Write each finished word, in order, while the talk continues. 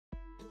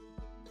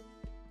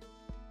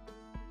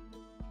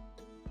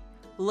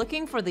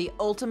Looking for the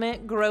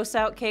ultimate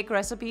gross-out cake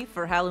recipe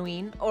for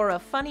Halloween or a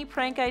funny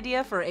prank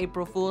idea for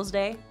April Fool's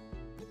Day?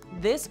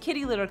 This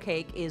kitty litter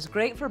cake is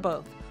great for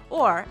both,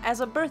 or as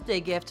a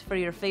birthday gift for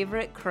your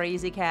favorite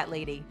crazy cat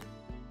lady.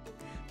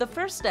 The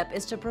first step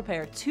is to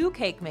prepare 2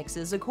 cake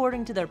mixes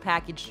according to their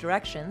package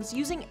directions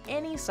using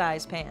any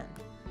size pan.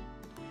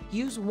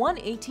 Use one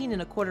 18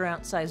 1/4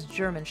 ounce size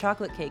German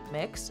chocolate cake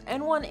mix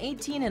and one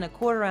 18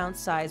 1/4 ounce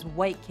size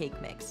white cake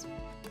mix.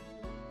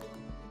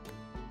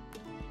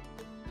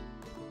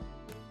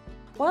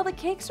 While the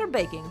cakes are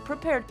baking,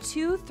 prepare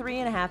 2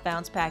 3½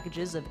 ounce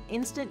packages of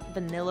instant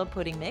vanilla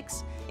pudding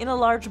mix in a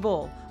large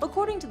bowl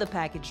according to the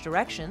package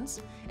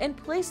directions and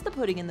place the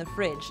pudding in the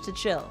fridge to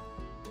chill.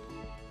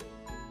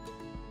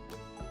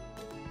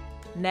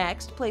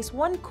 Next, place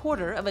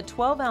 1/4 of a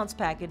 12-ounce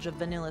package of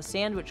vanilla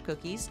sandwich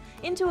cookies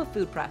into a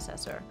food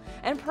processor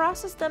and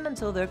process them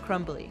until they're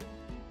crumbly.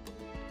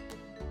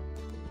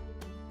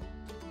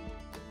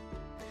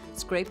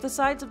 Scrape the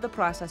sides of the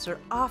processor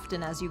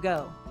often as you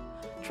go.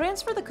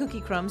 Transfer the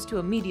cookie crumbs to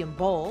a medium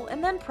bowl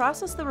and then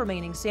process the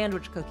remaining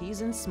sandwich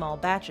cookies in small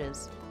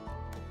batches.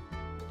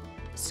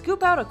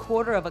 Scoop out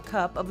 1/4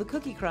 cup of the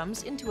cookie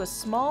crumbs into a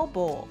small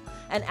bowl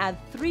and add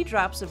 3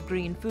 drops of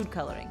green food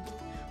coloring.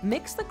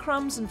 Mix the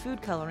crumbs and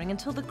food coloring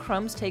until the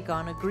crumbs take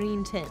on a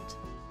green tint.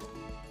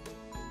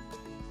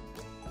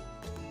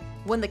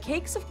 When the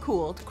cakes have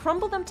cooled,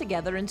 crumble them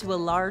together into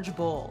a large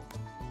bowl.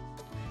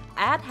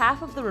 Add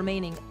half of the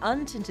remaining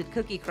untinted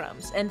cookie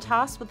crumbs and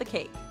toss with the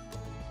cake.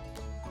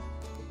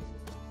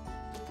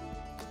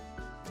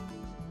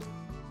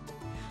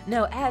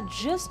 Now add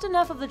just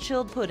enough of the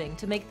chilled pudding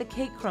to make the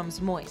cake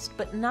crumbs moist,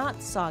 but not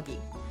soggy.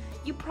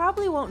 You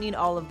probably won't need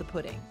all of the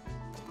pudding.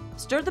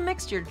 Stir the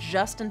mixture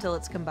just until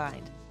it's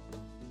combined.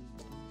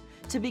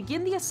 To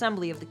begin the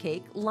assembly of the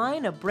cake,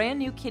 line a brand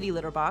new kitty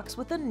litter box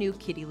with a new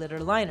kitty litter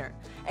liner,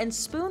 and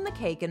spoon the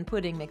cake and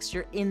pudding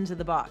mixture into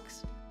the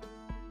box.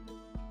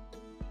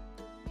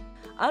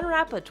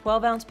 Unwrap a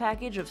 12-ounce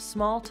package of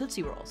small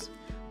Tootsie Rolls.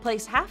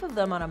 Place half of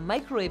them on a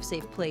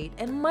microwave-safe plate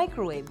and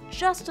microwave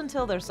just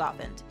until they're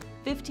softened,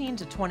 15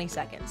 to 20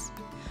 seconds.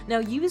 Now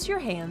use your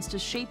hands to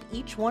shape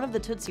each one of the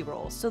Tootsie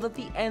Rolls so that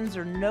the ends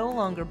are no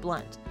longer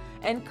blunt,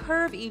 and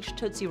curve each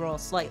Tootsie Roll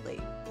slightly.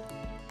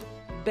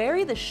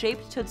 Bury the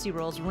shaped Tootsie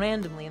Rolls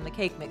randomly in the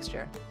cake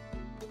mixture.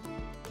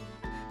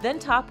 Then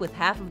top with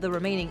half of the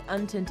remaining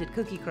untinted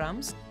cookie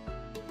crumbs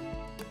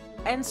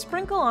and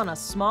sprinkle on a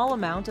small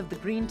amount of the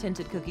green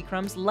tinted cookie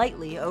crumbs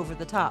lightly over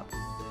the top.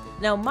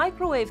 Now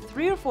microwave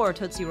 3 or 4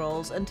 Tootsie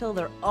Rolls until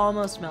they're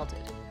almost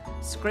melted.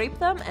 Scrape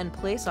them and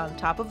place on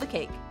top of the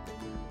cake.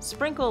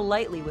 Sprinkle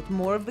lightly with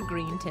more of the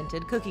green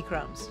tinted cookie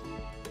crumbs.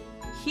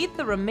 Heat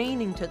the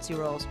remaining Tootsie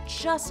Rolls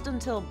just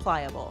until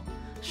pliable.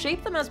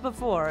 Shape them as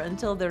before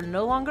until they're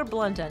no longer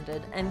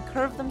blunt-ended and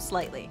curve them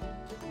slightly.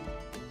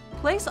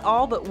 Place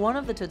all but one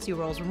of the Tootsie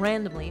Rolls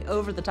randomly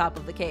over the top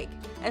of the cake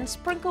and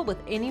sprinkle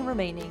with any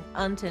remaining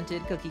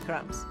untinted cookie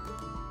crumbs.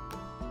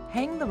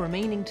 Hang the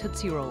remaining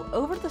Tootsie Roll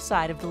over the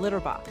side of the litter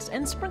box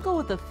and sprinkle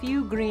with a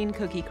few green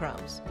cookie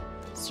crumbs.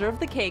 Serve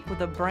the cake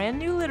with a brand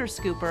new litter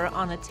scooper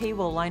on a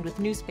table lined with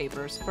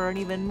newspapers for an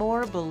even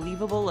more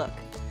believable look.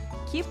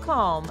 Keep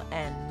calm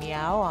and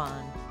meow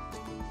on.